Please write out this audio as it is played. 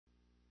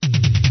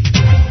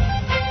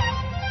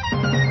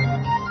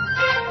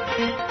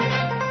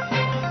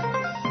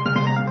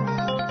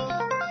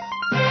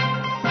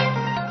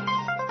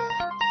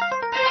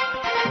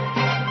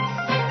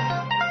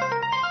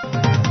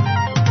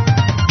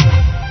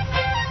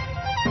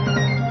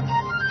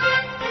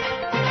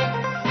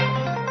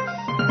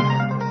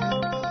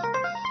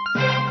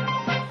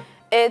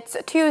It's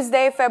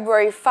Tuesday,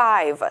 February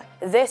 5.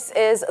 This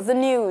is the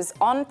news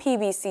on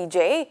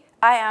PBCJ.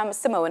 I am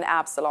Simone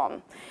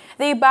Absalom.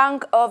 The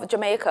Bank of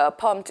Jamaica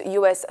pumped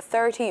US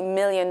 $30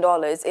 million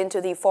into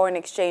the foreign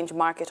exchange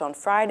market on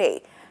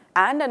Friday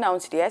and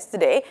announced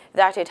yesterday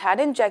that it had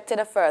injected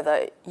a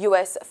further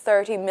US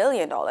 $30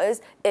 million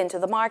into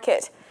the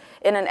market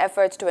in an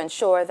effort to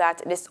ensure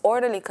that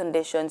disorderly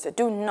conditions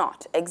do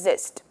not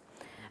exist.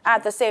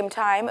 At the same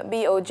time,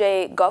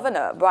 BOJ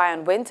Governor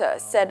Brian Winter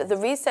said the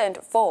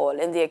recent fall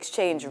in the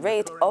exchange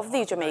rate of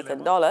the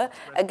Jamaican dollar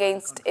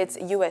against its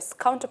U.S.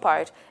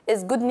 counterpart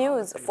is good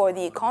news for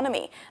the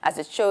economy, as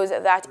it shows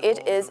that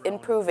it is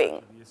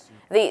improving.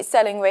 The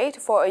selling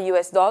rate for a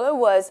U.S. dollar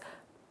was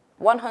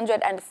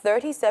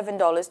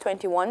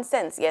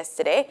 $137.21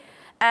 yesterday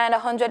and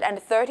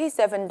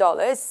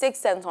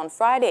 $137.06 on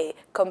Friday,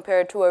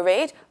 compared to a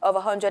rate of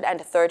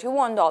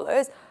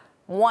 $131.01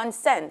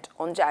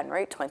 on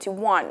January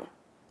 21.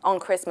 On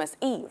Christmas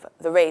Eve,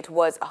 the rate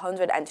was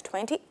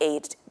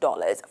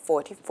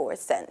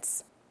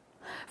 $128.44.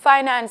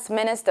 Finance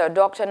Minister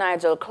Dr.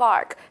 Nigel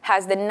Clark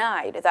has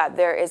denied that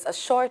there is a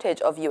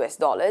shortage of US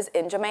dollars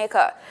in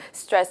Jamaica,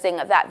 stressing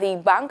that the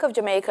Bank of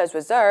Jamaica's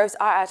reserves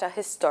are at a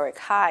historic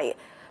high.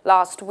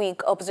 Last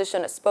week,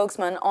 opposition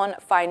spokesman on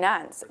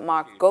finance,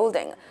 Mark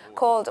Golding,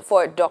 called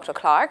for Dr.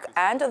 Clark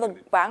and the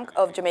Bank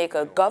of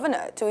Jamaica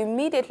governor to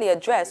immediately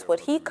address what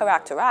he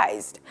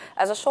characterized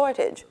as a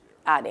shortage,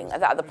 adding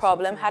that the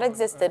problem had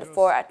existed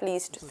for at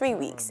least 3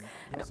 weeks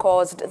and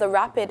caused the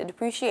rapid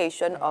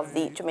depreciation of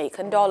the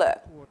Jamaican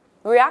dollar.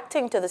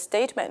 Reacting to the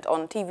statement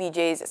on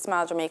TVJ's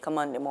Smile Jamaica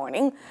Monday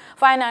morning,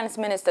 Finance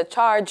Minister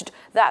charged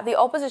that the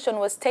opposition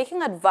was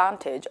taking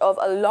advantage of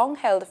a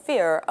long-held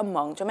fear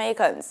among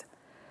Jamaicans.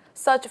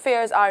 Such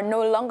fears are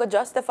no longer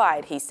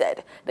justified, he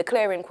said,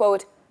 declaring,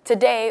 quote,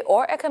 "Today,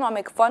 our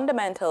economic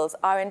fundamentals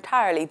are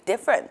entirely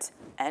different,"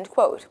 end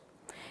quote.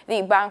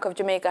 The Bank of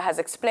Jamaica has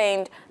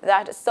explained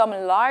that some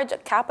large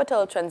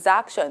capital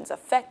transactions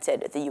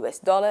affected the US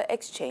dollar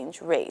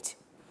exchange rate.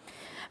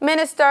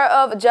 Minister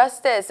of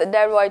Justice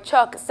Delroy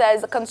Chuck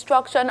says the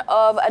construction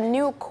of a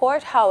new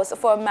courthouse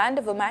for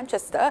Mandeville,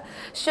 Manchester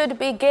should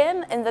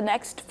begin in the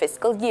next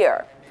fiscal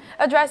year.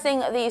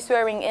 Addressing the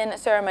swearing-in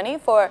ceremony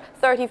for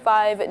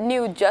 35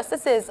 new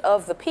justices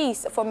of the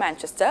peace for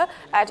Manchester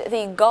at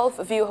the Gulf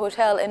View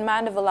Hotel in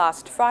Mandeville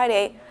last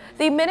Friday,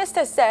 the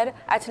minister said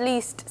at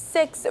least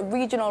 6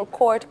 regional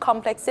court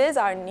complexes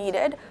are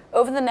needed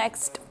over the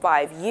next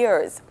 5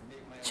 years.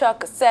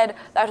 Chuck said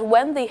that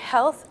when the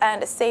Health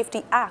and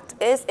Safety Act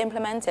is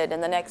implemented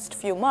in the next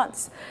few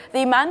months,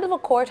 the Mandeville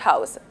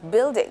Courthouse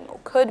building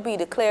could be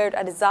declared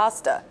a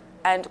disaster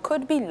and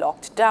could be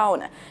locked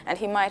down, and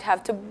he might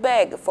have to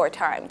beg for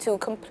time to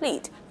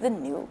complete the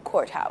new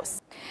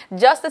courthouse.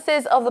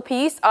 Justices of the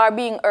peace are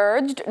being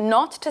urged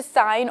not to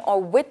sign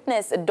or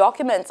witness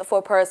documents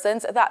for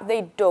persons that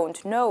they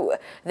don't know.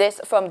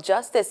 This from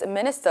Justice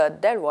Minister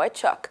Delroy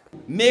Chuck.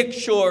 Make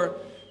sure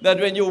that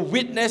when you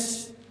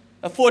witness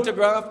a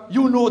photograph,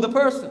 you know the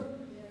person.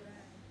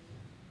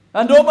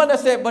 And don't want to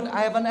say, but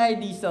I have an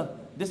ID, sir.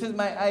 This is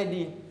my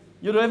ID.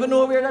 You don't even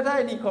know where that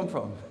ID come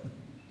from.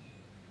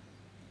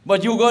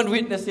 But you go and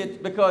witness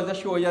it because they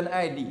show you an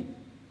ID.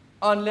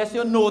 Unless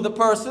you know the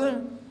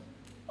person,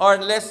 or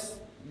unless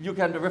you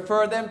can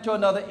refer them to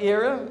another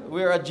area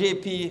where a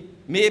JP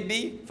may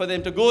be, for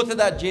them to go to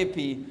that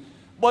JP.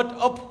 But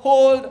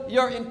uphold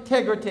your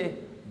integrity.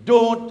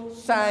 Don't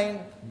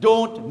sign,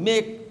 don't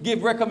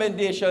give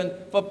recommendation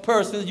for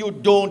persons you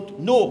don't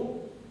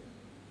know.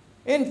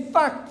 In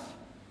fact,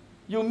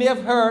 you may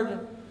have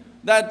heard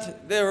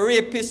that the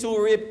rapist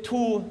who raped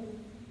 2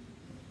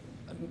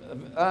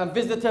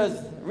 visitors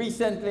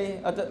recently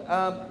at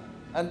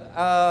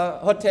a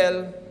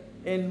hotel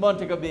in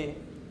Montego Bay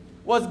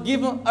was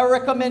given a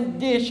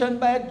recommendation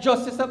by a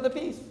justice of the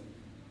peace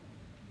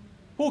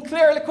who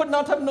clearly could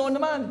not have known the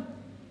man,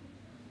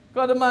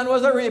 because the man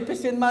was a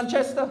rapist in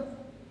Manchester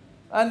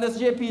and this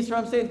JP is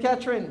from St.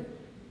 Catherine.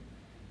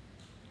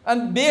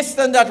 And based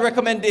on that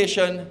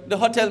recommendation, the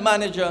hotel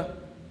manager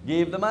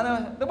gave the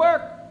man the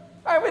work,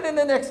 and within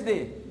the next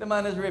day the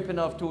man is raping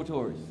off 2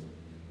 tourists.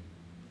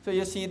 So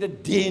you see the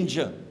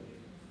danger,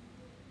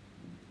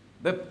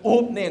 the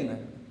opening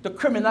to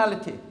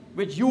criminality,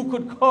 which you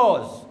could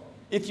cause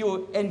if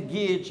you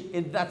engage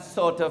in that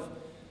sort of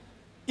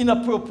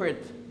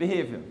inappropriate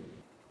behavior.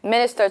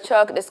 Minister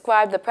Chuck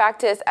described the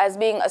practice as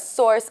being a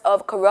source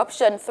of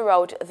corruption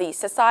throughout the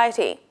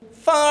society.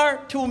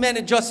 Far too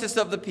many justices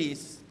of the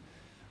peace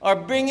are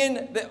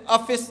bringing the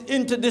office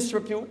into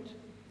disrepute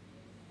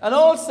and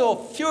also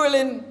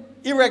fueling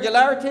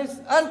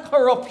irregularities and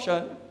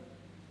corruption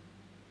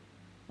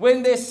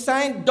when they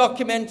sign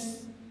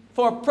documents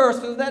for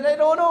persons that they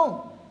don't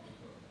know.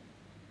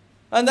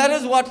 And that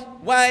is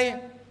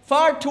why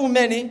far too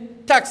many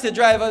taxi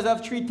drivers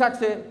have 3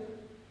 taxi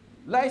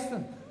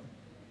licenses.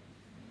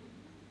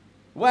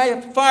 Why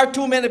far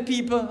too many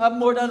people have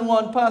more than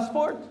 1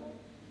 passport.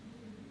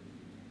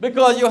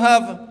 Because you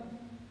have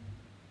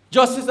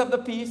justice of the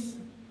peace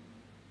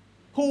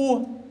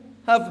who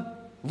have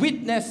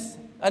witnessed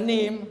a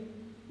name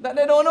that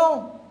they don't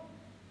know.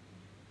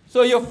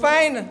 So you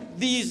find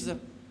these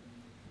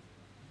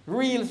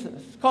real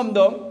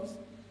scumdogs,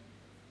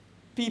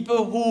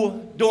 people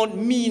who don't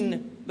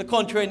mean the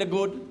country any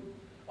good.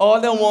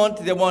 All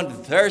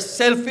they're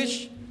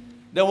selfish.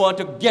 They want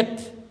to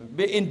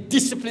be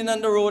indisciplined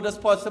on the road as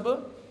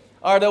possible,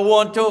 or they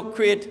want to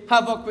create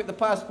havoc with the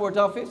passport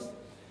office.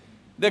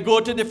 They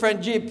go to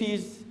different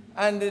JPs,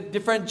 and the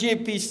different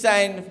JPs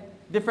sign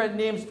different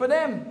names for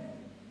them.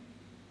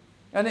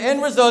 And the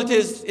end result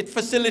is it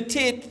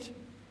facilitates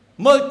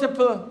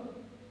multiple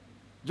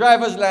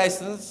driver's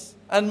license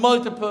and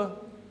multiple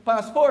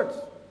passports.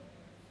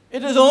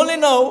 It is only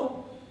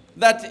now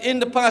that in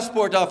the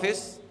passport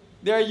office,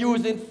 they're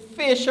using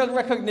facial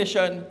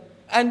recognition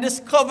and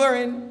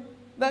discovering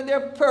that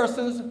there are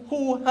persons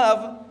who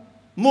have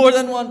more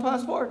than one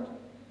passport.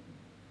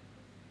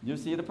 You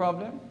see the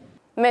problem?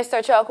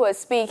 Mr. Chuck was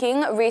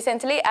speaking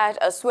recently at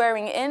a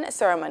swearing-in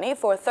ceremony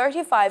for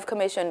 35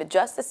 commissioned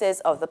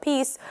justices of the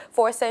peace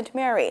for St.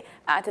 Mary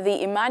at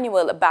the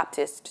Emmanuel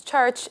Baptist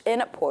Church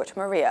in Port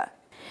Maria.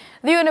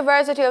 The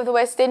University of the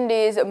West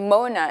Indies,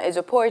 Mona, is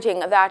reporting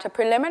that a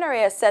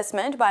preliminary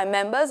assessment by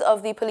members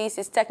of the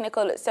police's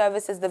Technical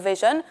Services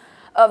Division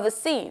of the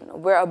scene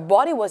where a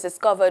body was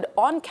discovered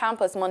on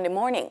campus Monday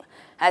morning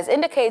has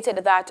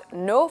indicated that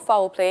no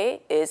foul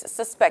play is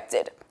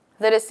suspected.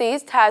 The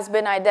deceased has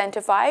been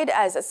identified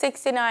as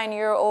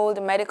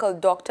 69-year-old medical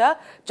doctor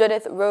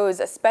Judith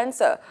Rose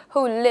Spencer,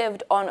 who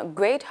lived on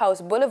Great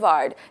House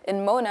Boulevard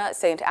in Mona,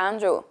 St.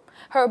 Andrew.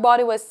 Her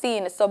body was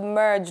seen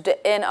submerged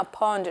in a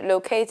pond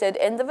located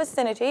in the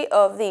vicinity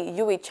of the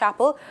UWI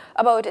Chapel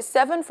about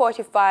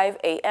 7:45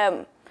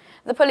 a.m.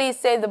 The police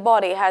say the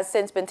body has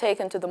since been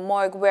taken to the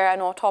morgue where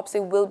an autopsy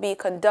will be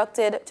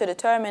conducted to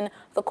determine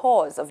the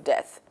cause of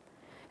death.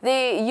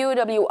 The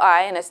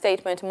UWI, in a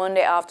statement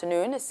Monday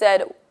afternoon,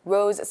 said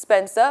Rose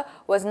Spencer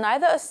was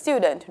neither a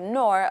student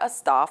nor a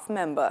staff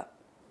member.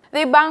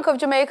 The Bank of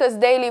Jamaica's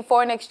daily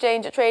foreign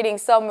exchange trading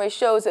summary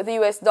shows the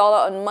US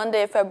dollar on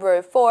Monday,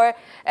 February 4,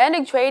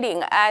 ending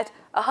trading at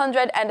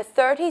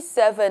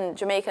 137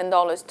 Jamaican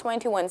dollars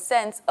 21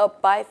 cents,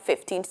 up by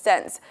 15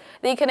 cents.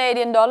 The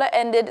Canadian dollar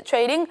ended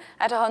trading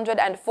at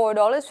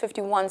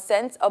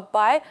 $104.51, up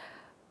by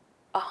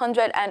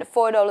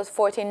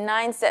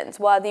 $104.49,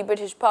 while the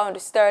British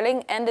pound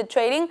sterling ended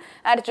trading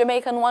at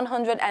Jamaican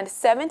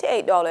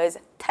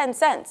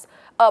 $178.10,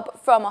 up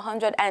from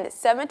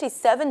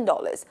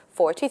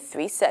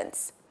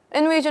 $177.43.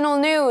 In regional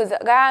news,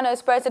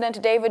 Guyana's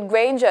President David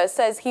Granger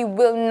says he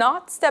will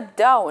not step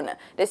down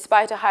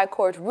despite a High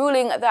Court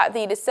ruling that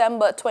the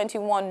December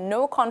 21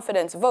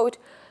 no-confidence vote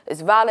is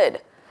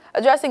valid.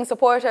 Addressing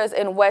supporters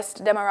in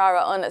West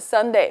Demerara on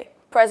Sunday,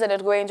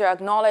 President Granger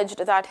acknowledged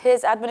that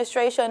his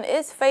administration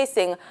is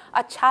facing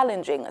a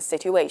challenging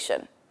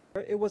situation.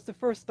 It was the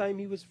first time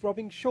he was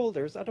rubbing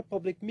shoulders at a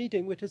public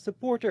meeting with his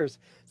supporters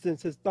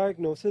since his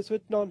diagnosis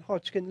with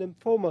non-Hodgkin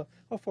lymphoma,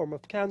 a form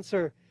of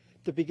cancer.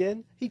 To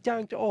begin, he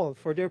thanked all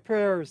for their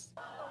prayers.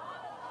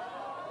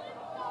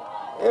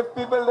 If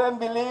people then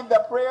believe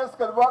that prayers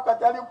could work, I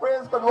tell you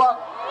prayers could work.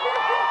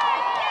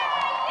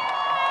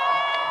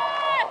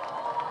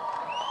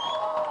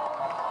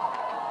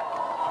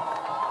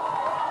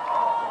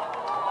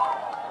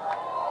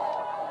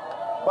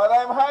 But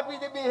I'm happy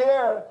to be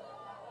here.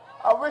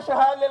 I wish I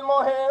had a little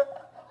more hair.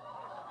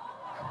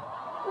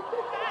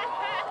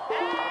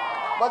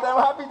 But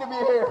I'm happy to be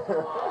here.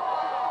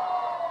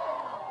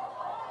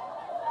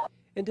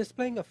 In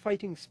displaying a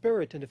fighting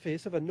spirit in the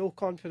face of a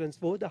no-confidence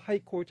vote the High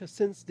Court has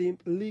since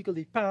deemed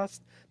legally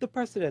passed, the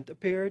President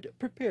appeared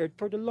prepared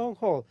for the long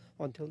haul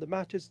until the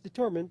match is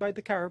determined by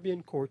the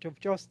Caribbean Court of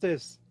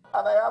Justice.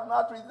 And I have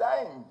not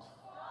resigned.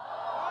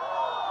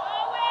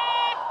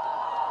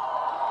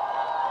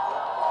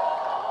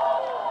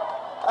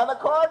 And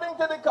according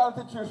to the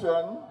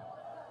Constitution,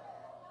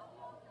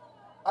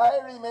 I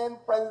remain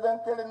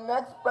president till the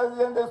next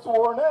president is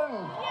sworn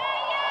in.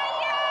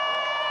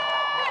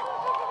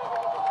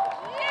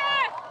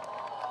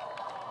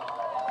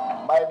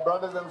 My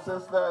brothers and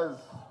sisters,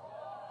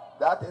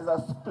 that is a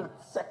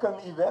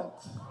split-second event.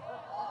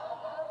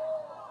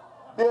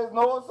 There is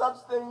no such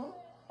thing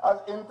as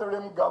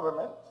interim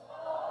government.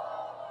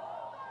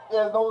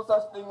 There is no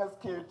such thing as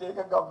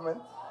caretaker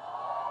government.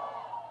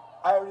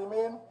 I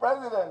remain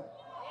president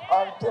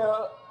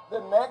until the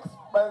next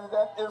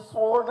president is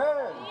sworn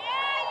in.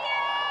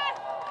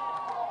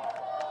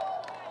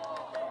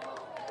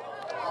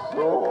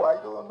 So I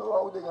don't know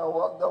how they're going to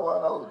work that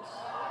one out.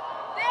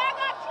 They're going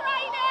to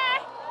try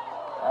that.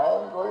 I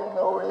ain't going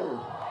nowhere.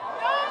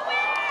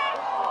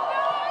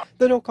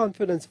 The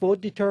no-confidence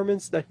vote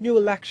determines that new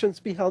elections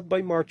be held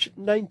by March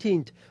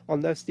 19th,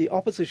 unless the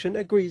opposition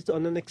agrees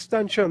on an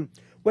extension.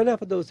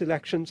 Whenever those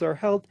elections are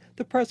held,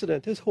 the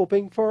President is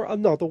hoping for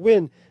another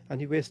win,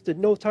 and he wasted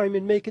no time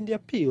in making the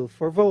appeal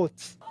for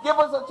votes. Give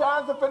us a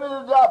chance to finish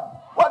the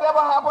job, whatever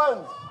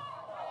happens.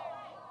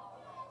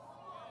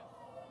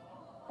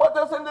 Put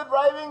us in the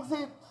driving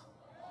seat,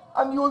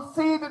 and you'll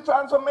see the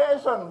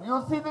transformation,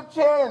 you'll see the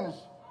change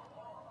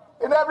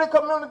in every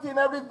community, in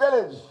every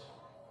village.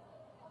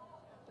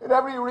 in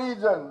every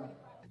region.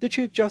 The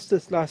Chief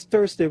Justice last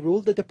Thursday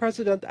ruled that the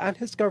President and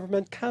his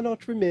government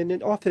cannot remain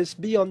in office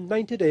beyond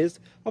 90 days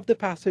of the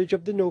passage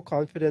of the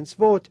no-confidence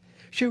vote.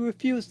 She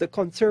refused the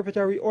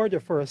conservatory order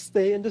for a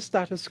stay in the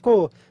status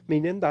quo,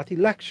 meaning that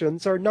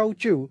elections are now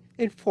due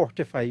in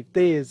 45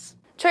 days.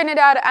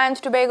 Trinidad and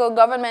Tobago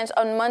government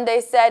on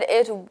Monday said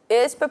it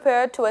is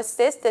prepared to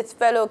assist its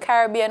fellow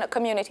Caribbean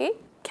community,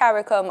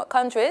 CARICOM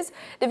countries,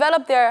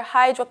 develop their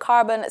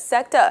hydrocarbon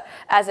sector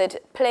as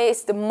it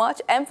placed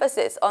much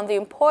emphasis on the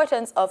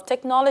importance of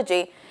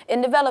technology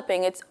in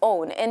developing its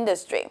own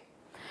industry.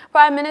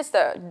 Prime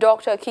Minister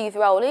Dr. Keith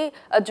Rowley,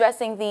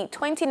 addressing the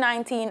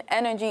 2019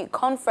 Energy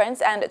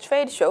Conference and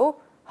Trade Show,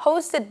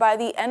 hosted by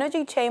the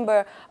Energy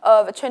Chamber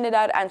of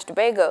Trinidad and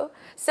Tobago,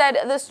 said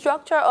the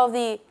structure of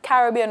the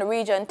Caribbean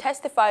region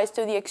testifies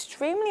to the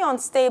extremely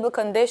unstable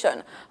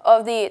condition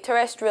of the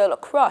terrestrial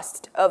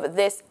crust of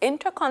this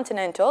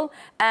intercontinental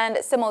and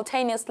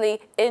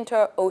simultaneously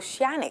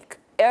interoceanic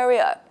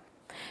area.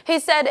 He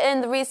said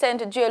in the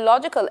recent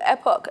geological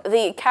epoch,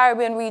 the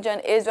Caribbean region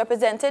is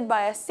represented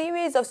by a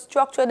series of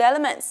structural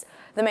elements,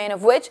 the main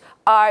of which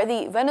are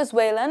the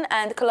Venezuelan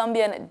and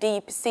Colombian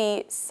deep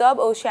sea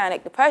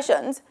suboceanic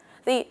depressions,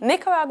 the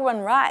Nicaraguan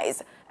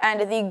rise,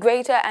 and the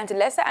Greater and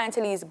Lesser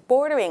Antilles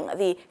bordering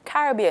the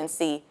Caribbean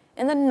Sea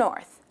in the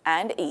north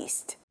and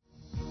east.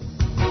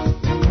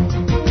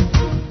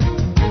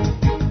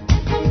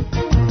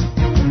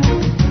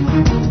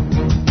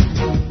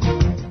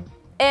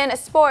 In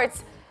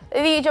sports,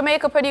 the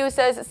Jamaica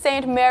producers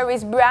St.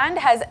 Mary's brand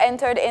has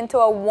entered into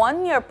a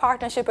one-year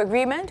partnership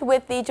agreement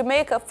with the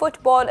Jamaica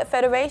Football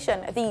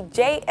Federation, the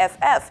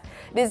JFF,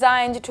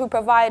 designed to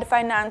provide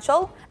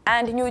financial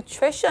and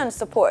nutrition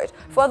support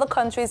for the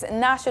country's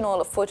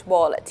national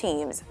football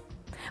teams.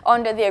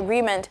 Under the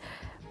agreement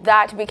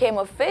that became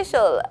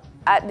official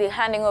at the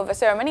handing over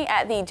ceremony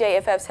at the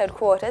JFF's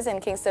headquarters in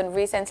Kingston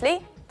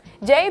recently,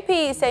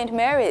 JP St.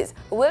 Mary's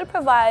will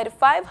provide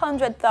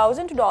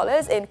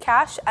 $500,000 in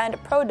cash and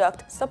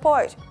product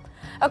support.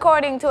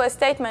 According to a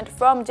statement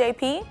from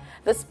JP,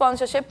 the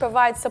sponsorship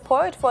provides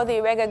support for the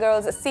Reggae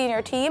Girls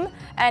senior team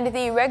and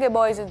the Reggae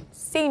Boys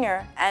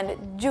senior and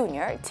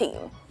junior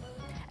team.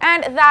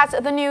 And that's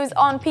the news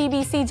on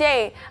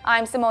PBCJ.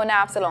 I'm Simone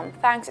Absalom.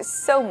 Thanks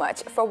so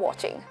much for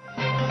watching.